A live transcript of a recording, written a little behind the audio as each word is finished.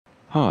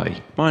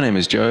Hi, my name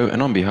is Joe,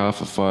 and on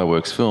behalf of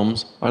Fireworx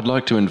Films, I'd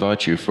like to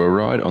invite you for a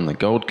ride on the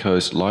Gold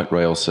Coast Light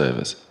Rail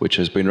service, which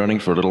has been running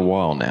for a little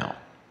while now.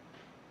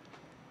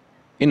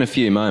 In a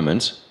few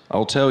moments,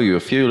 I'll tell you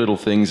a few little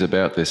things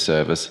about this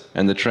service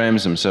and the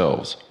trams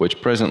themselves, which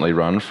presently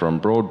run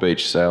from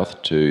Broadbeach South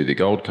to the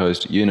Gold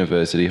Coast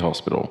University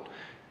Hospital.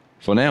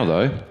 For now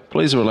though,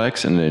 please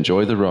relax and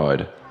enjoy the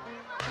ride.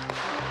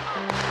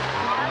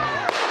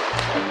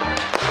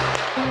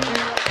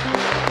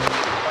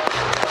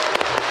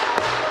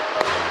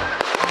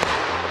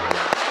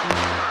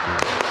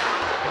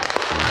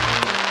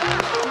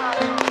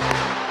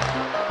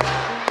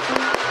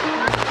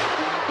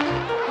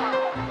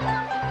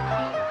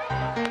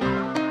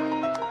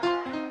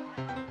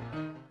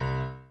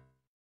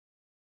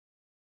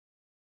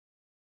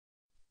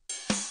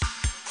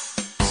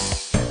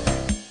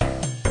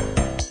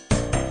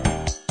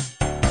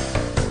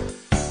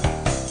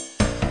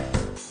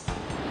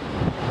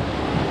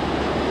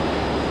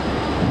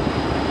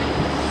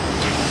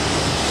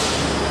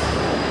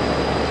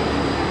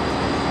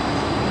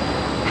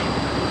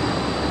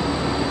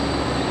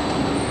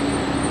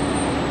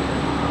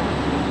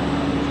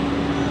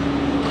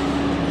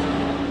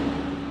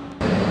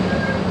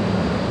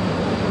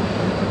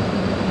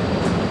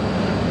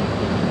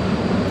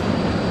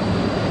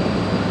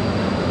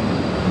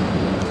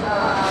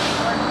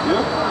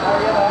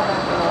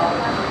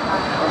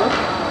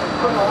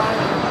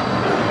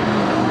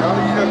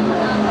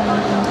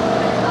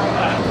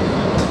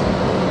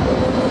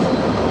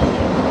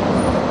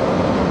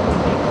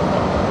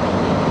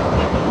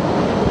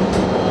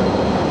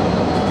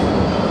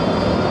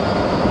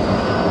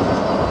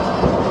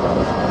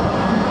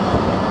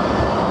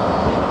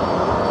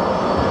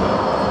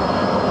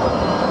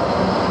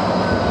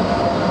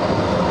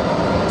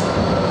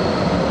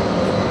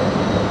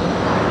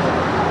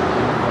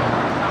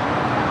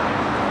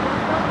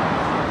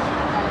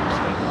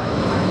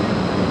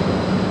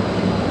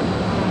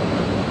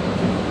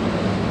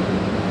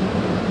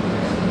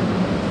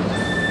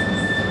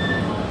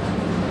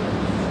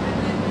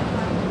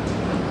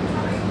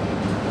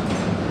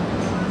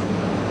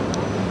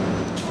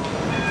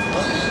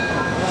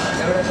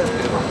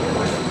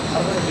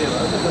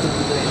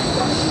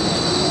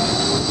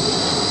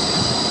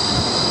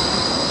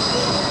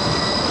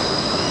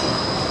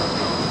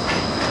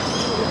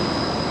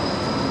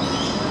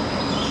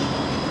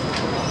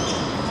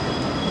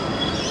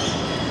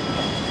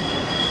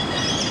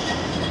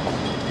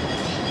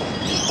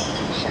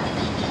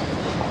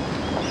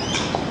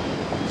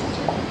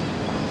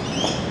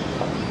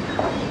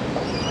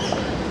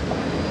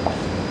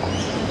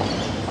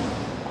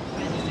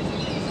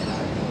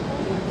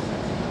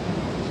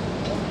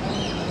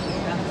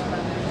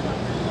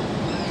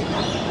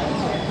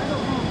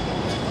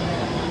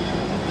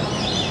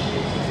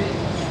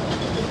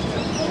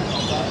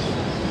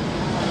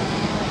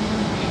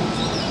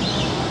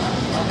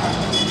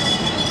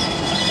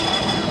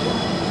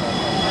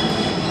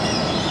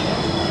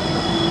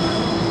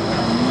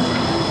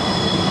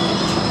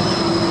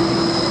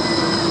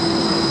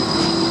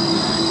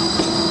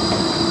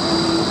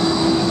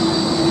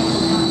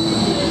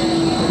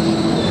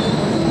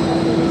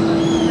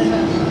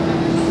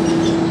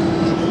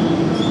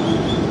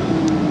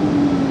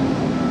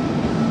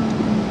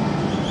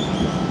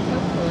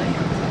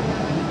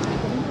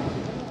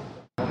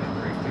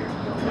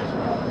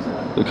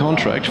 The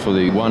contract for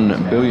the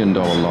 $1 billion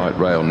light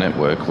rail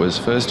network was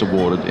first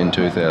awarded in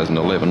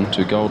 2011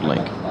 to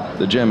GLink.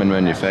 The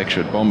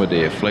German-manufactured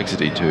Bombardier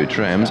Flexity 2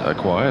 trams are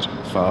quiet,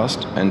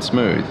 fast and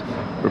smooth,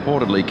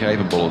 reportedly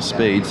capable of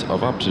speeds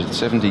of up to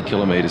 70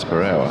 kilometers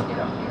per hour.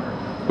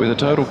 With a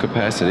total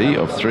capacity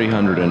of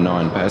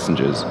 309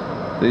 passengers,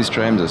 these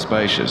trams are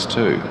spacious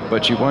too,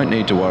 but you won't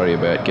need to worry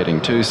about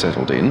getting too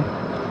settled in.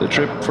 The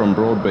trip from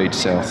Broadbeach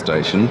South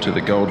Station to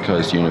the Gold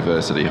Coast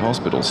University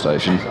Hospital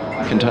Station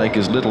can take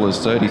as little as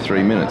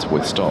 33 minutes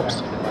with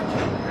stops.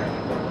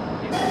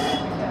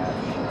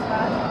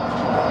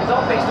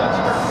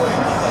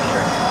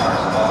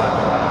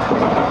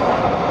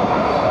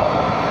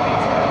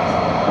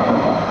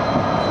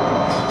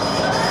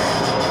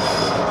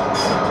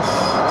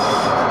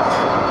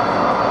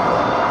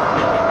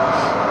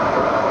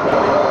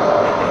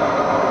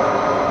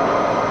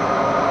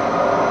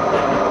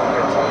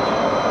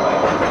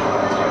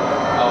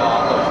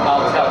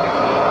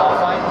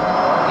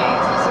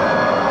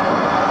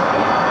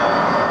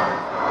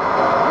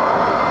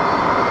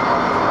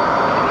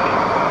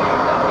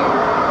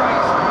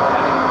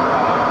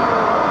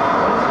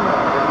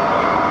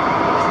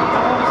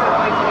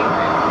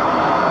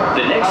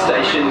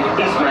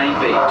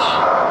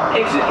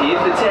 Exit here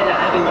for Tedder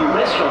Avenue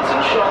restaurants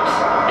and shops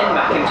and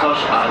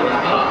Macintosh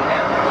Island Park.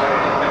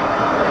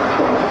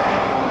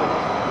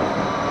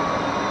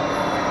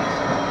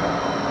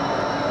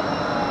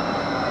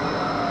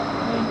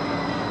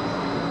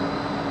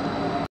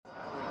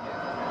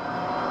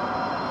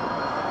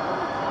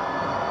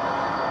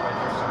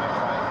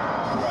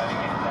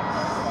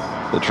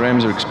 The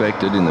trams are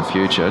expected in the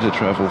future to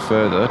travel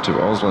further to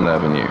Osland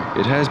Avenue.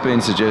 It has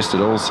been suggested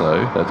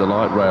also that the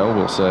light rail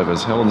will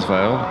service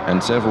Helensvale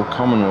and several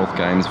Commonwealth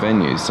Games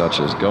venues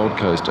such as Gold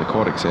Coast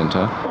Aquatic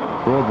Centre,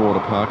 Broadwater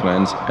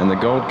Parklands and the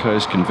Gold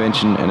Coast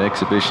Convention and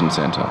Exhibition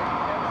Centre.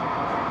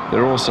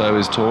 There also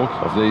is talk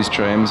of these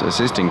trams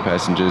assisting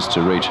passengers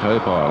to reach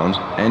Hope Island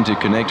and to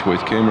connect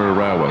with Coomera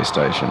Railway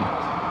Station.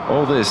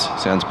 All this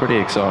sounds pretty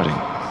exciting.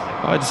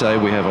 I'd say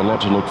we have a lot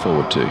to look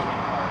forward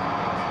to.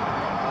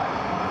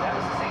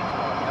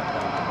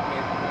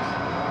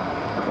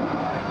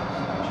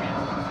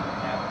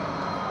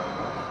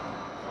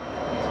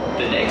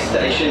 The next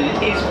station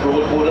is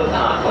Broadwater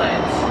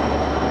Parklands.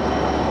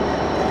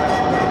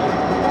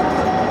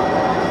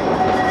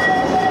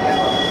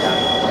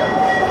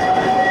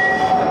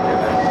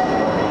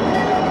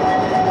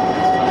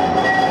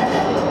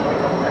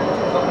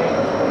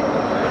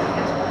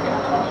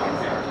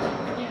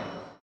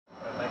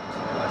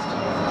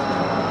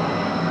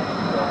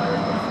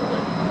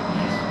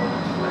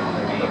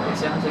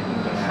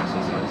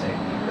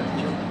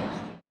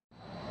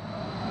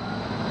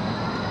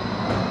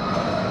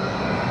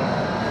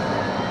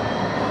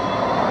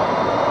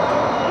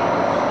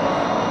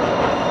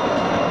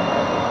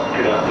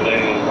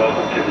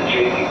 Welcome to the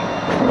GLink.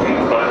 We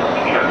invite us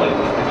to travelling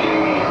with the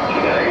GLink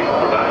today.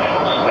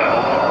 Promotional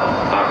staff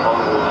are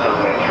onboard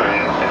subway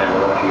trams and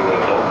will offer you a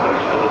Gold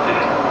Coast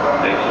bulletin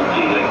and some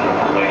GLink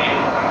information.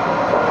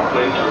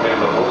 Please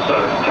remember also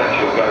to touch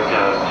your go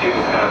card to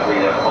the card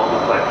reader on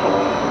the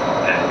platform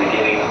at the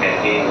beginning and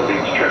end of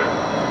each trip.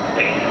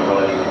 Thank you for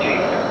riding with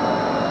GLink.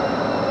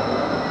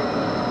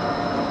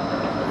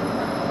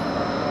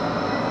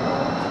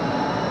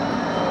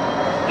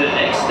 The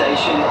next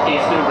station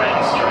is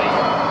Nerang Street.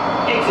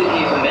 Exit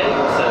here for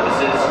medical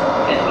services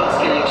and bus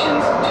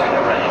connections to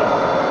Nerang.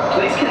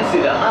 Please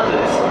consider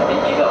others and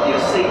give up your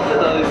seat for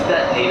those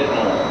that need it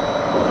more.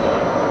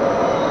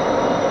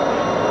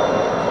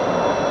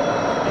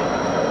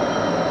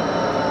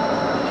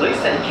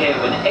 Please take care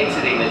when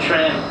exiting the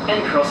tram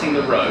and crossing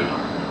the road.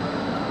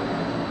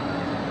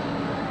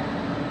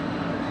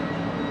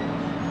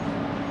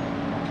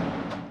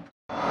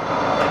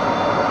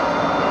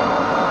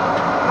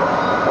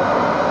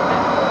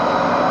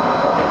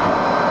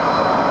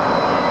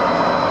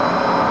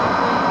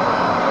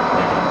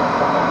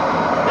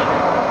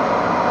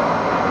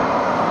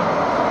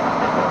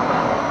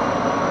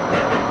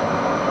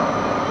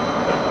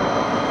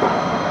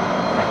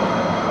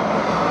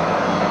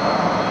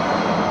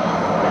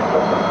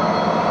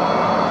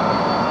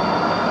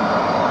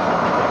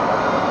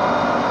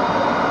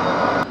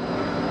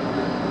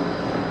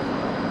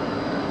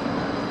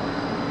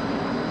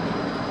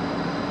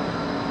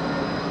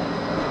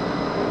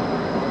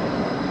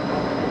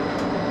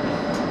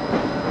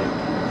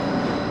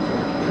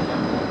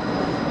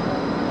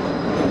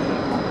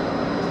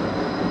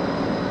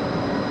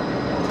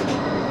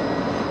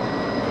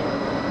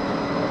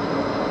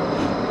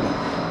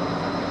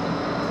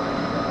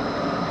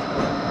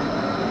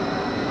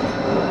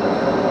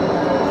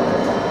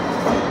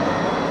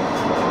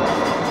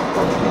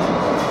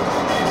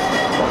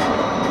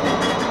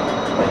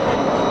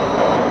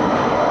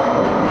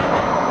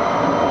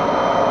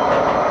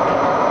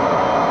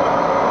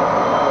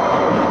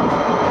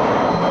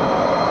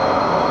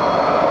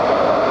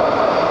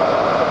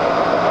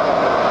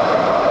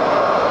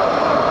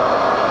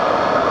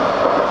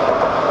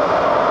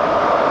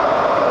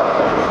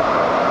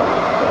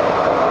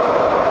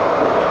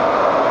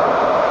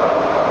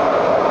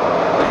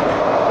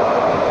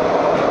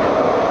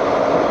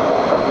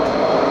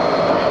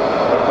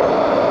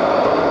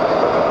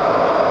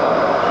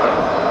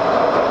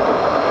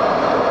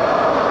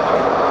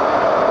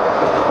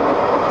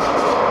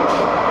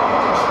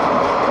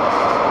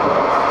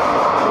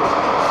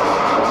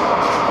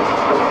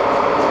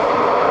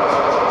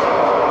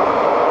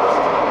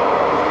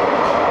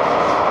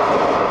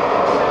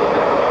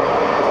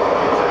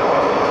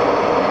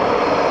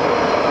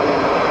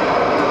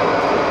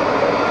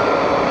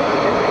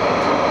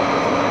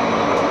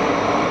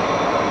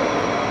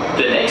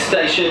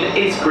 Station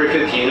is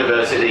Griffith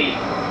University.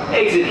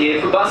 Exit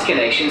here for bus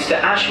connections to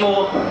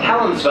Ashmore,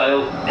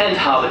 Helensvale and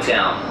Harbour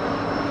Town.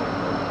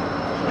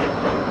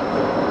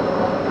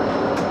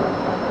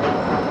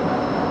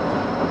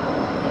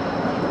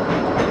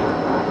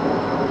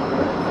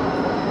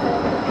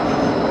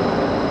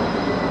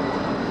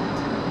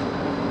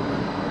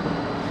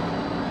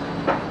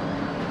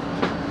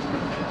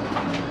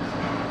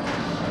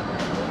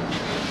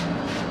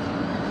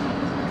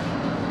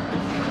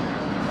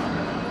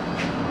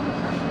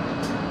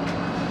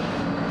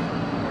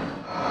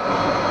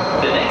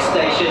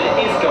 Station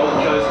is Gold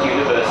Coast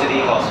University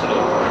Hospital.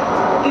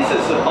 This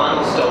is the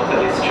final stop for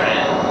this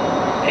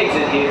tram.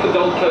 Exit here for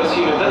Gold Coast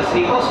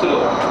University Hospital,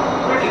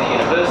 Griffith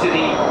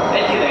University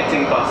and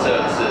connecting bus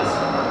services.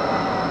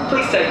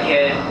 Please take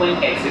care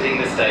when exiting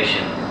the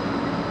station.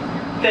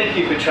 Thank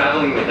you for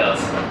travelling with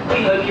us.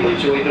 We hope you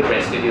enjoy the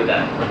rest of your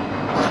day.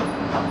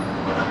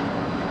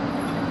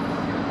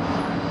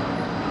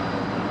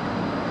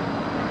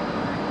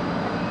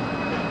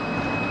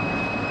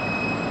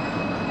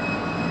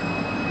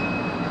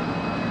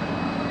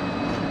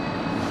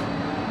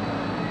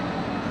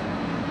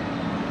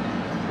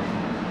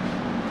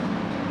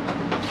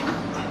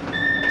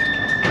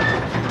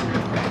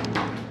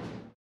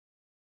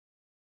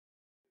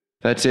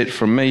 That's it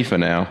from me for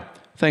now.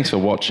 Thanks for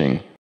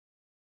watching.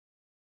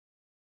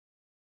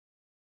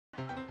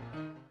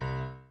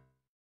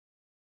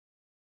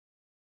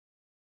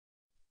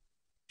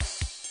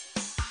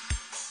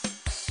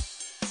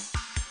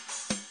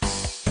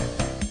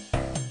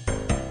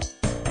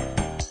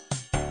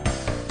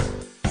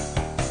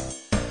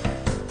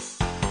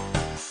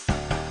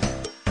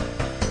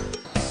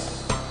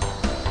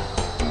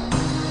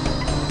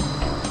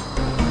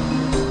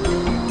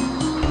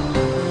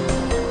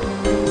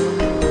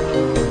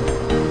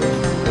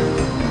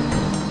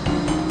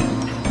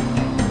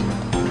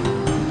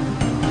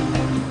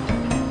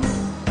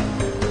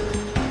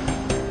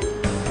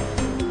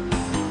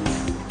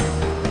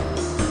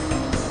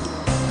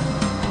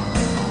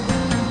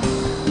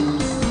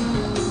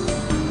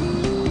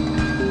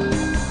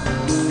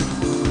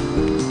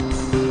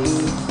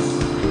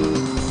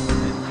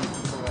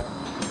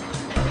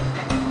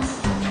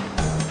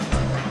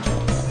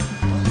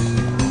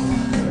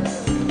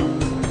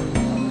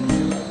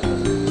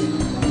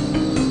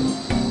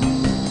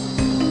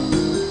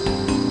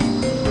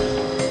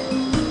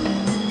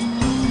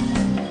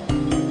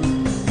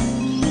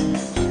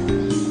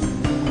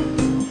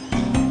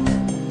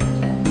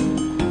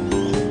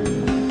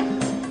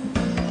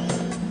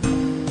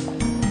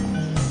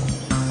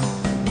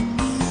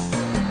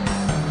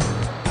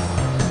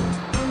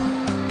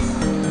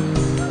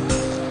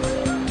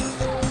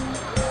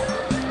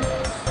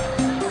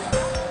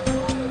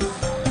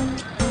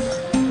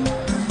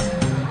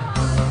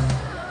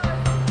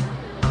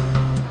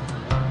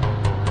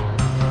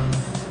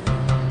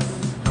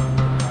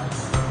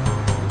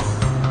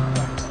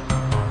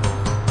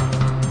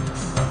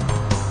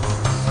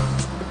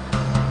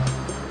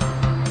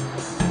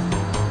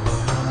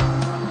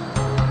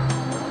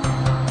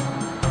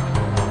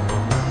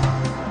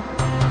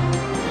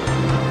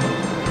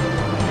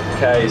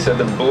 Okay, so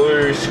the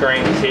blue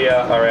screens here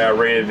are our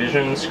rear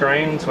vision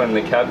screens when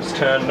the cab's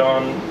turned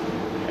on.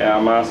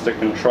 Our master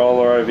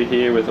controller over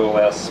here with all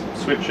our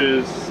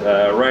switches,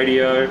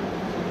 radio.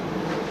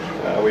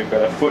 We've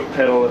got a foot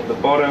pedal at the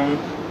bottom,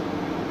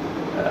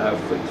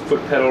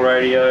 foot pedal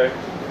radio,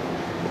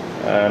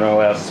 and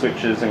all our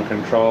switches and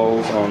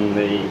controls on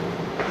the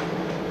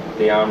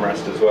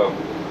armrest as well.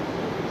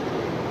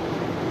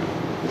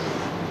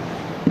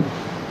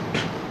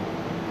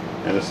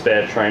 And a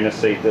spare trainer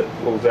seat that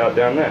pulls out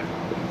down there.